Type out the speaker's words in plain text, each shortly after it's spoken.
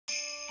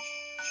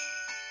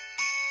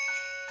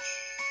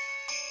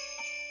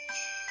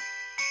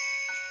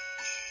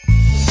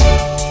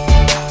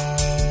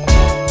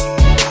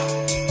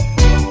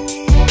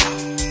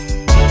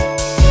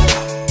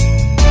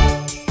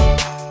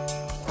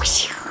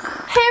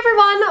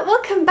everyone,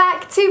 welcome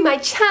back to my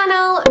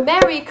channel.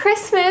 Merry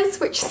Christmas,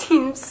 which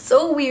seems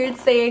so weird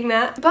saying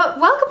that, but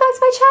welcome back to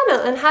my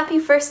channel and happy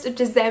 1st of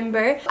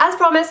December. As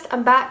promised,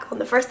 I'm back on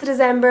the 1st of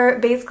December.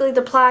 Basically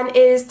the plan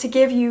is to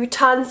give you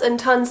tons and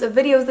tons of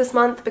videos this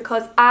month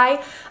because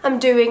I am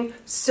doing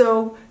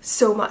so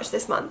much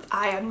this month.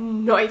 I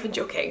am not even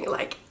joking.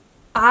 Like,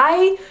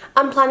 I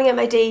am planning out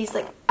my days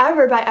like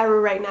hour by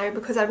hour right now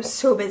because I'm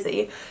so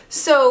busy.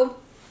 So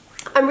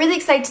I'm really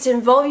excited to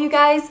involve you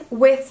guys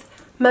with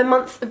my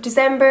month of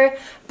December,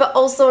 but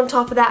also on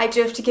top of that I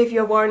do have to give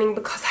you a warning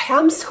because I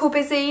am so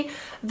busy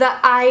that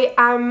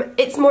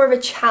it's more of a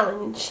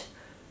challenge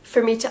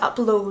for me to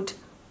upload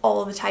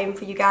all the time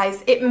for you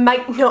guys. It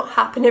might not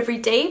happen every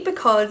day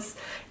because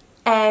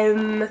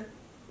you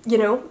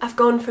know, I've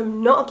gone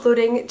from not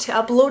uploading to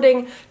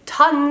uploading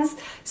tons,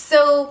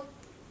 so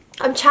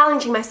I'm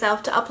challenging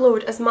myself to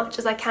upload as much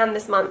as I can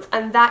this month,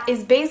 and that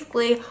is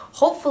basically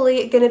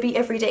hopefully gonna be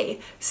every day.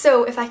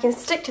 So if I can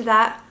stick to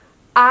that,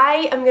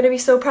 I am going to be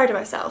so proud of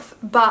myself,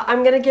 but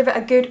I'm going to give it a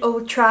good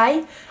old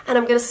try, and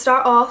I'm going to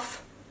start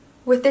off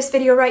with this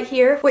video right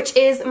here, which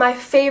is my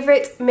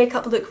favourite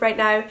makeup look right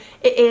now.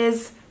 It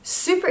is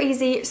super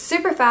easy,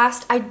 super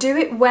fast. I do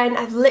it when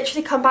I've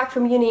literally come back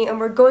from uni and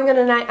we're going on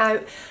a night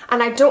out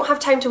and I don't have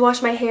time to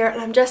wash my hair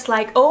and I'm just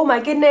like, oh my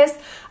goodness,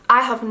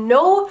 I have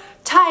no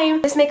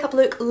time. This makeup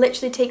look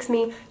literally takes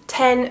me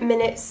 10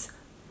 minutes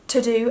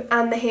to do,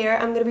 and the hair.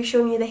 I'm going to be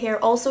showing you the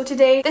hair also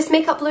today. This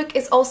makeup look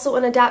is also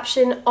an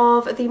adaptation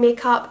of the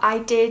makeup I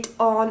did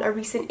on a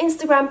recent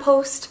Instagram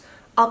post.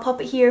 I'll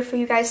pop it here for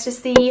you guys to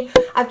see.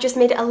 I've just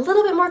made it a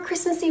little bit more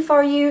Christmassy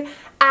for you,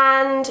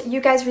 and you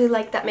guys really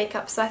liked that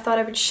makeup, so I thought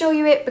I would show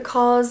you it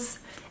because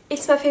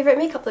it's my favourite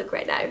makeup look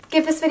right now.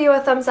 Give this video a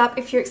thumbs up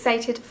if you're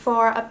excited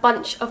for a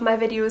bunch of my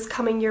videos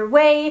coming your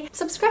way.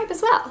 Subscribe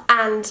as well.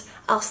 And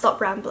I'll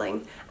stop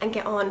rambling and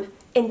get on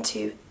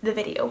into the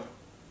video.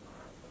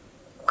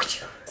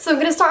 So I'm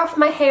going to start off with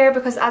my hair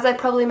because, as I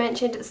probably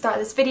mentioned at the start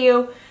of this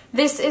video,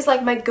 this is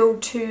like my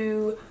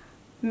go-to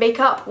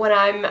makeup when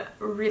I'm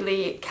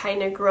really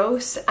kind of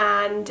gross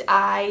and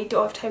I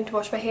don't have time to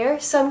wash my hair.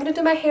 So I'm going to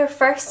do my hair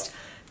first,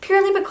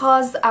 purely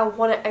because I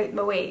want it out of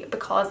my way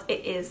because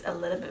it is a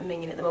little bit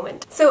minging at the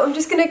moment. So I'm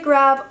just going to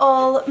grab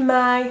all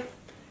my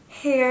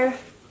hair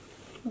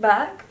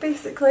back,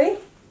 basically.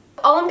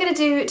 All I'm going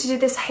to do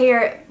this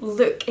hair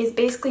look is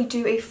basically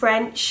do a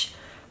French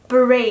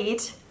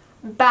braid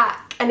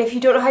back, and if you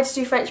don't know how to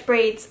do French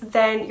braids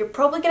then you're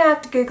probably gonna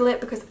have to Google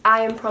it because I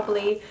am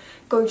probably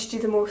going to do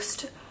the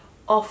most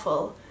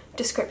awful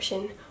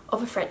description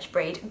of a French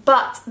braid,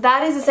 but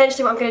that is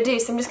essentially what I'm going to do.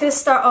 So I'm just going to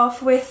start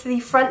off with the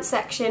front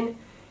section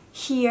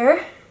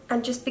here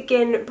and just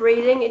begin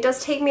braiding. It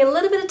does take me a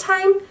little bit of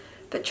time,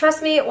 but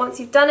trust me,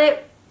 once you've done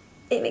it,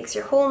 it makes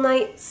your whole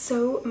night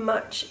so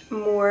much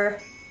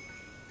more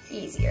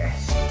easier.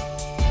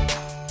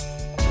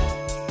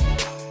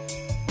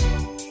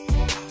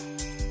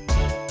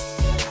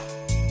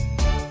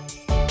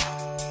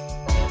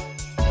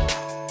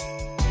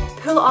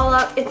 Pull it all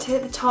up into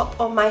the top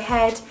of my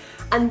head,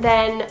 and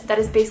then that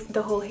is basically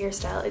the whole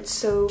hairstyle. It's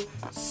so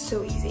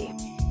easy.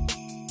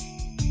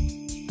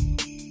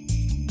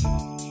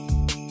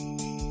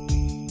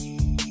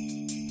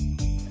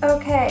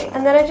 Okay,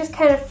 and then I just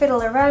kind of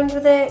fiddle around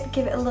with it,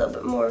 give it a little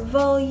bit more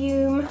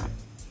volume.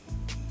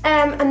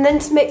 And then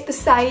to make the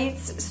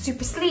sides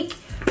super sleek,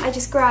 I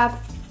just grab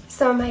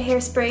some of my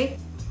hairspray.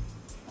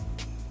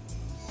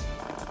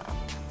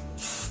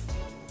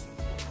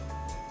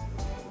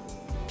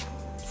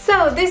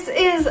 So this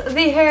is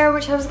the hair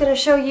which I was going to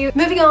show you.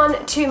 Moving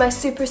on to my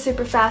super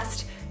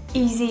fast,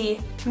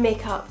 easy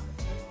makeup,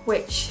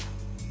 which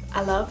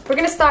I love. We're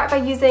going to start by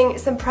using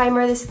some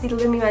primer. This is the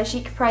Lumi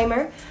Magique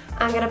primer.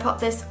 I'm going to pop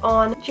this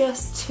on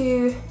just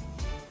to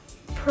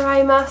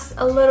prime us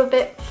a little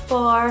bit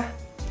for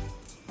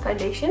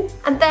foundation.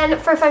 And then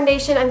for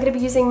foundation I'm going to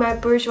be using my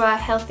Bourjois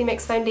Healthy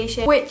Mix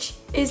foundation, which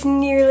is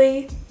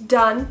nearly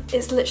done.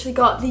 It's literally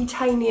got the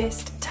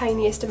tiniest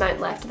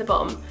amount left at the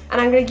bottom. And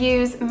I'm going to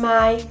use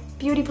my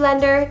beauty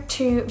blender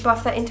to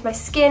buff that into my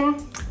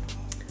skin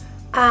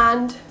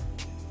and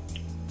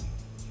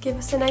give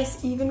us a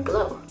nice even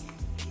glow.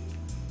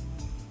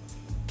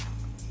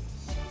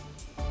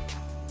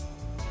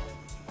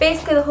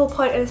 Basically the whole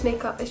point of this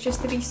makeup is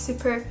just to be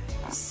super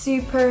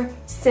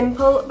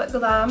simple but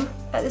glam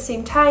at the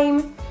same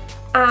time,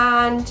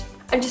 and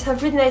just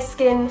have really nice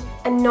skin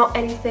and not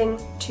anything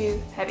too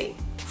heavy.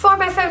 For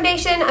my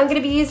foundation, I'm going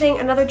to be using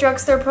another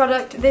drugstore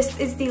product. This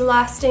is the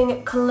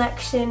Lasting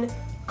Collection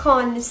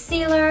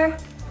Concealer.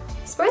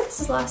 I swear this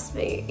has lasted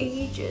me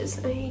ages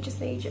and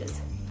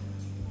ages.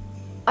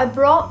 I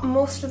brought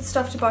most of the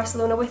stuff to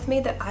Barcelona with me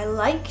that I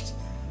liked,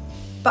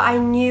 but I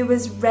knew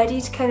was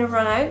ready to kind of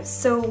run out,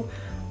 so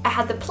I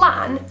had the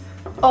plan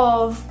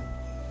of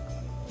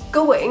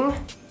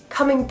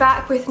coming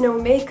back with no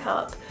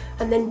makeup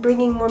and then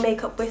bringing more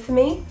makeup with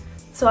me.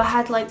 So I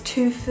had like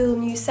 2 full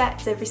new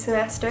sets every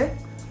semester.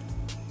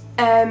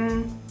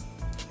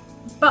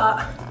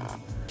 But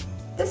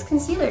this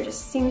concealer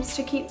just seems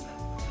to keep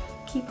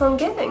keep on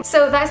giving.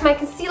 So that's my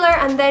concealer,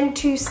 and then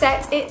to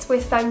set it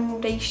with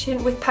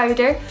foundation, with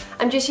powder,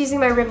 I'm just using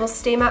my Rimmel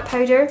Stay Matte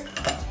powder.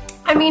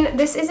 I mean,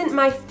 this isn't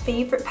my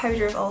favourite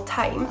powder of all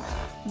time,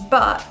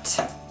 but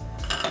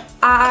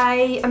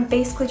I am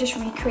basically just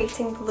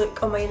recreating the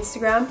look on my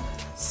Instagram.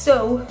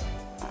 So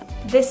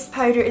this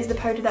powder is the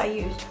powder that I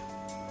used.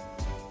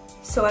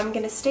 So I'm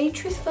gonna stay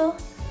truthful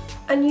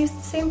and use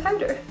the same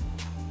powder.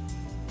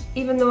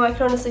 Even though I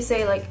can honestly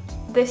say, like,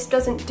 this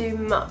doesn't do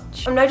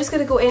much. I'm now just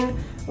gonna go in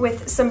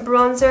with some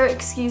bronzer.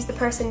 Excuse the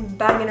person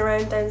banging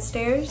around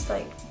downstairs,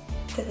 like,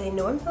 do they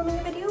know I'm filming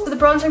a video? So the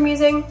bronzer I'm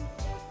using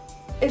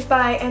is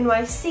by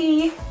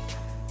NYC.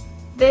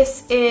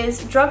 This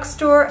is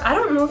Drugstore. I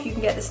don't know if you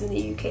can get this in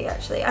the UK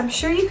actually. I'm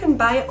sure you can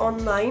buy it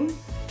online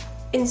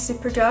in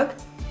Superdrug,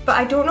 but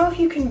I don't know if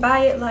you can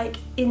buy it like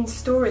in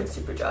store in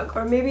Superdrug,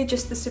 or maybe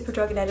just the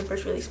Superdrug in Edinburgh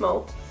is really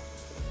small.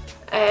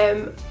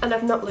 And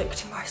I've not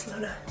looked in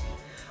Barcelona.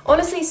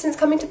 Honestly, since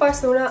coming to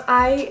Barcelona,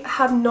 I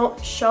have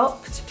not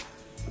shopped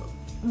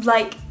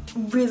like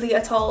really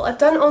at all. I've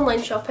done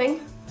online shopping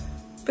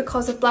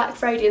because of Black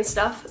Friday and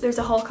stuff. There's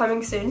a haul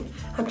coming soon.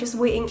 I'm just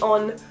waiting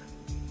on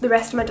the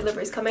rest of my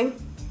deliveries coming.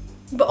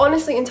 But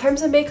honestly, in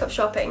terms of makeup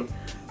shopping,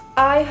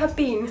 I have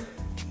been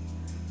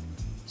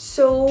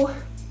so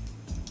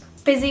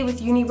busy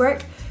with uni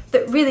work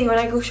that really when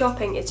I go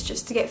shopping, it's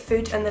just to get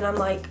food, and then I'm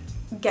like,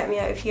 get me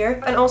out of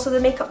here. And also the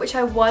makeup which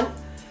I want,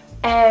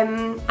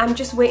 I'm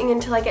just waiting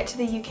until I get to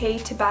the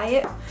UK to buy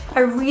it.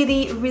 I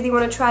really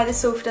want to try the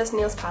Sophie Does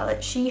Nails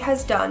palette. She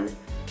has done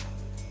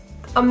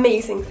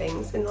amazing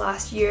things in the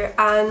last year,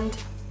 and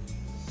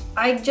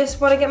I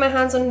just want to get my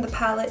hands on the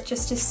palette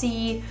just to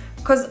see,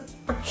 because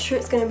I'm sure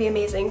it's going to be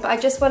amazing, but I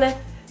just want to,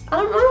 I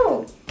don't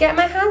know, get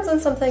my hands on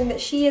something that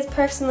she has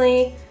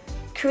personally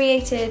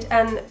created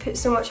and put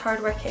so much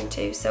hard work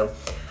into. So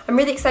I'm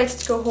really excited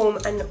to go home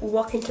and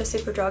walk into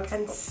Superdrug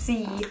and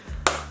see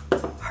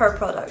her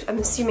product. I'm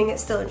assuming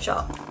it's still in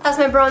shop. As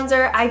my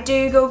bronzer, I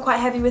do go quite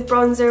heavy with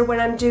bronzer when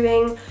I'm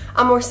doing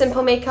a more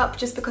simple makeup,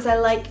 just because I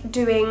like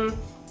doing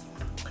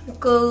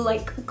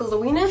like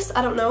glowiness,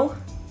 I don't know.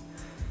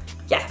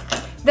 Yeah.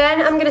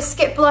 Then I'm gonna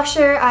skip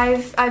blusher.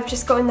 I've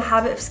just got in the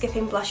habit of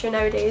skipping blusher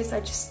nowadays. I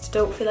just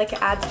don't feel like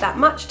it adds that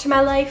much to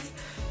my life.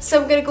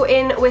 So I'm gonna go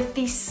in with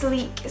the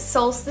Sleek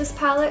Solstice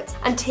palette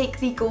and take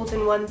the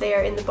golden one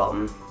there in the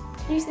bottom.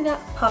 Can you see that?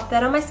 Pop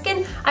that on my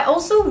skin. I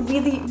also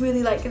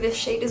really like this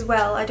shade as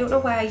well. I don't know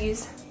why I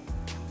use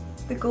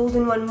the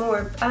golden one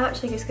more. I'm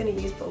actually just gonna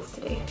use both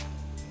today.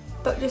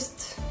 But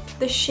just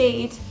the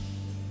shade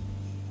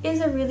is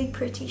a really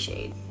pretty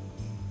shade.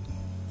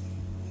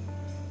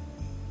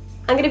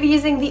 I'm going to be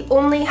using the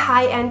only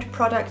high-end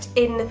product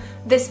in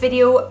this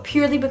video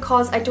purely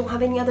because I don't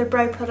have any other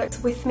brow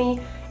products with me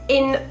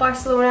in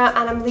Barcelona,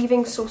 and I'm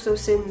leaving so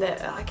soon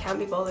that I can't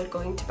be bothered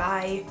going to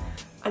buy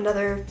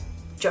another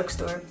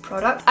drugstore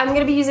product. I'm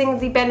going to be using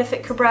the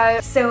Benefit Brow,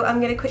 so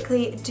I'm going to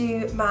quickly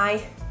do my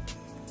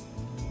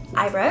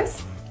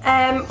eyebrows.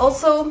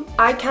 Also,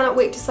 I cannot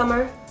wait to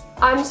summer.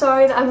 I'm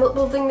sorry that I'm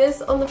uploading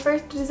this on the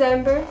 1st of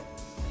December,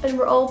 and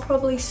we're all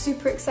probably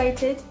super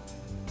excited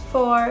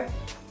for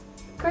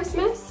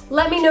Christmas.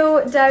 Let me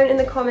know down in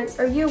the comments,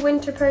 are you a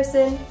winter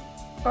person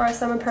or a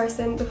summer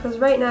person? Because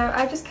right now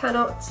I just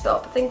cannot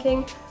stop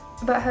thinking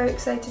about how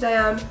excited I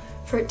am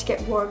for it to get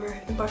warmer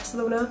in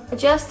Barcelona. I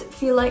just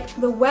feel like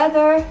the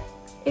weather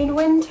in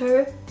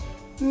winter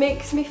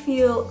makes me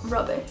feel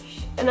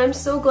rubbish, and I'm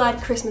so glad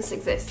Christmas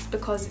exists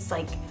because it's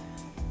like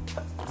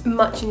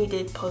much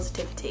needed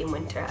positivity in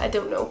winter. I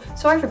don't know.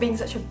 Sorry for being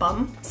such a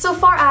bum. So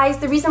for eyes,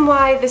 the reason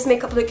why this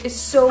makeup look is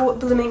so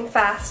blooming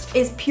fast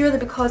is purely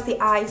because the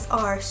eyes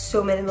are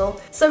so minimal.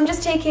 So I'm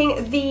just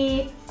taking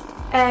the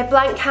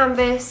Blank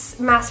Canvas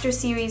Master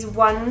Series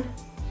 1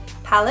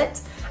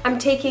 palette. I'm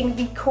taking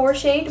the Core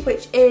shade,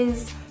 which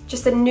is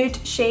just a nude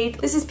shade.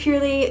 This is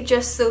purely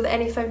just so that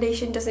any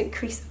foundation doesn't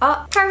crease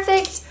up.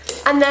 Perfect.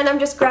 And then I'm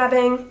just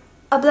grabbing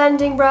a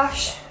blending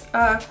brush.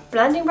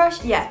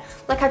 Yeah,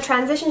 like a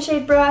transition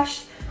shade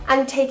brush,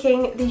 and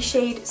taking the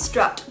shade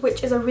Strut,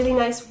 which is a really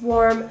nice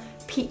warm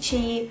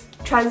peachy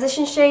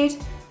transition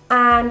shade,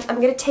 and I'm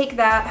going to take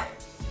that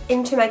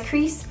into my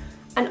crease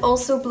and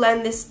also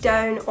blend this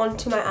down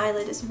onto my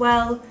eyelid as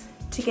well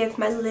to give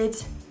my lid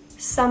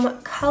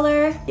some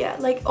colour. Yeah,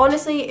 like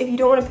honestly, if you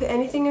don't want to put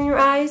anything in your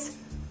eyes,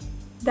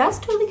 that's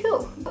totally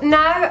cool.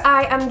 Now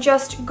I am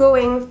just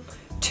going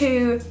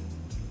to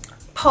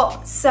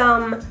pop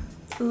some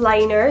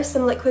liner,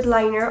 some liquid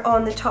liner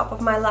on the top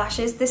of my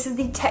lashes. This is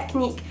the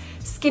Technique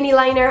Skinny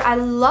Liner. I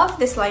love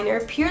this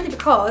liner purely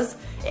because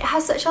it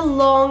has such a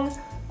long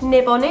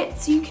nib on it,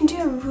 so you can do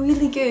a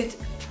really good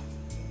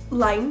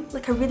line,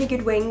 like a really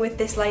good wing with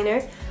this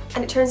liner,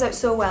 and it turns out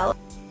so well.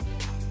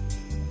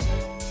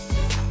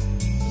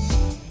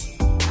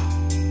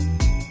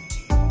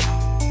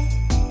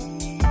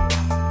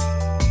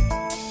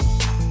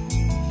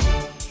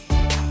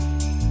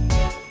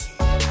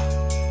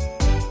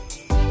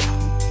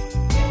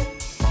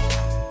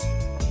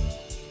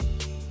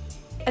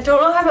 I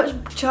don't know how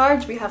much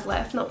charge we have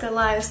left, not gonna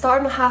lie. I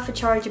started on half a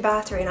charge of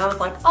battery and I was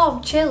like,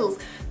 oh chills,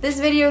 this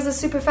video is a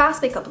super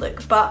fast makeup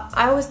look, but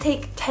I always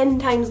take 10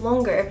 times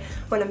longer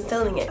when I'm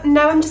filming it.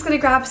 Now I'm just gonna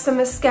grab some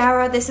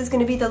mascara. This is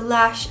gonna be the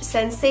Lash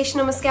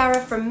Sensational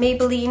Mascara from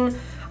Maybelline.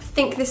 I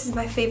think this is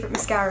my favourite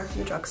mascara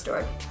from the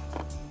drugstore.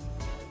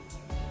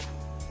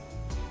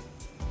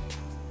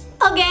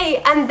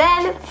 Okay, and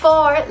then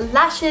for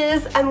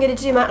lashes, I'm gonna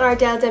do my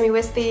Ardell Demi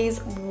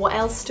Wispies. What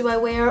else do I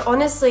wear?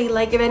 Honestly,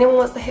 like if anyone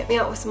wants to hit me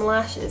up with some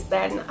lashes,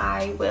 then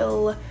I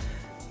will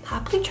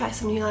happily try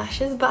some new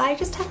lashes, but I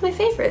just have my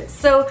favourites.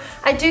 So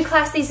I do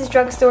class these as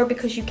drugstore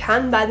because you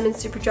can buy them in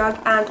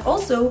Superdrug, and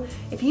also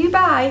if you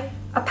buy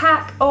a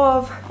pack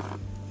of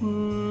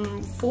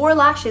 4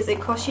 lashes,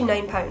 it costs you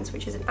 £9,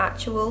 which is an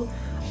actual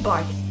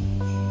bargain.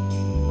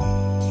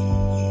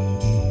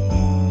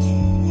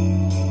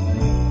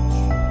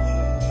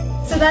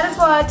 So that is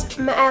what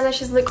my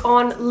eyelashes look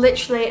on,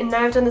 literally, and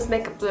now I've done this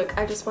makeup look,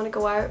 I just want to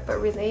go out, but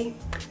really,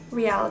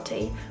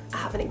 reality, I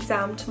have an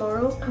exam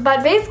tomorrow.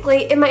 But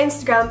basically, in my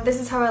Instagram,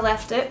 this is how I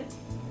left it.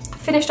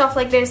 Finished off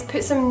like this,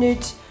 put some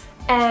nude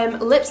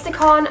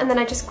lipstick on, and then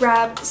I just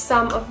grabbed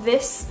some of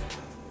this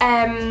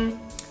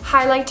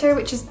highlighter,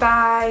 which is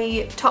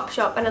by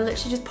Topshop, and I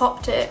literally just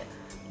popped it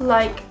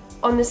like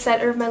on the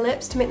center of my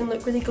lips to make them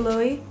look really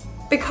glowy.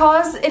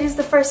 Because it is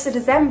the 1st of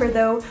December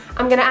though,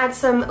 I'm going to add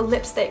some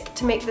lipstick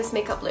to make this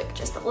makeup look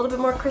just a little bit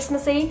more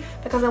Christmassy,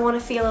 because I want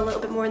to feel a little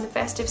bit more in the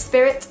festive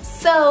spirit.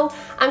 So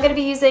I'm going to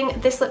be using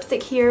this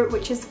lipstick here,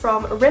 which is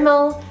from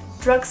Rimmel,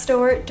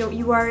 drugstore, don't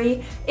you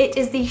worry. It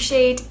is the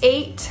shade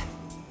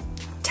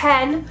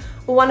 810,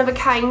 one of a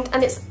kind,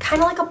 and it's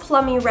kind of like a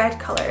plummy red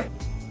colour.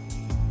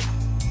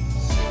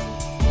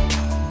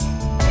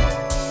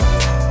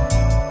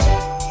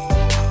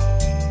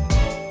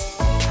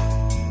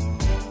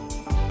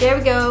 There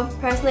we go.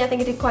 Personally, I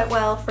think I did quite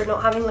well for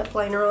not having lip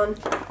liner on.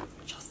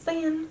 Just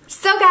saying.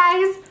 So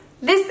guys,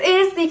 this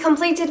is the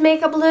completed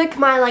makeup look.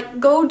 My like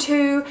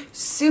go-to,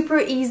 super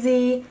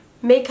easy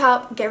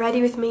makeup, get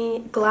ready with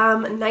me,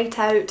 glam, night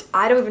out.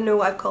 I don't even know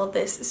what I've called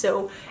this.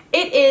 So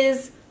it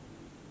is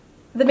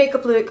the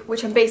makeup look,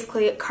 which I'm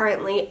basically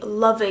currently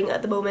loving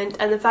at the moment,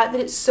 and the fact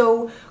that it's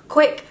so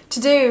quick to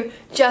do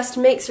just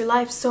makes your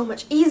life so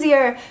much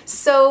easier.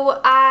 So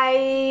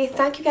I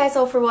thank you guys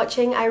all for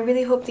watching. I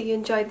really hope that you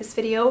enjoyed this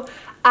video.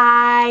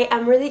 I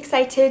am really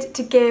excited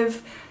to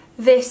give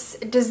this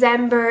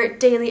December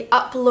daily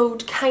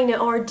upload kind of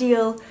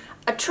ordeal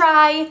a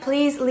try.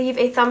 Please leave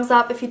a thumbs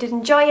up if you did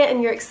enjoy it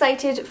and you're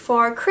excited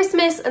for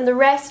Christmas and the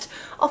rest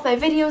of my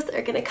videos that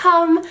are gonna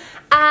come,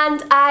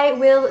 and I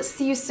will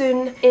see you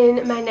soon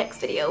in my next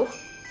video.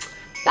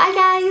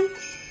 Bye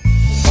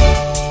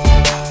guys!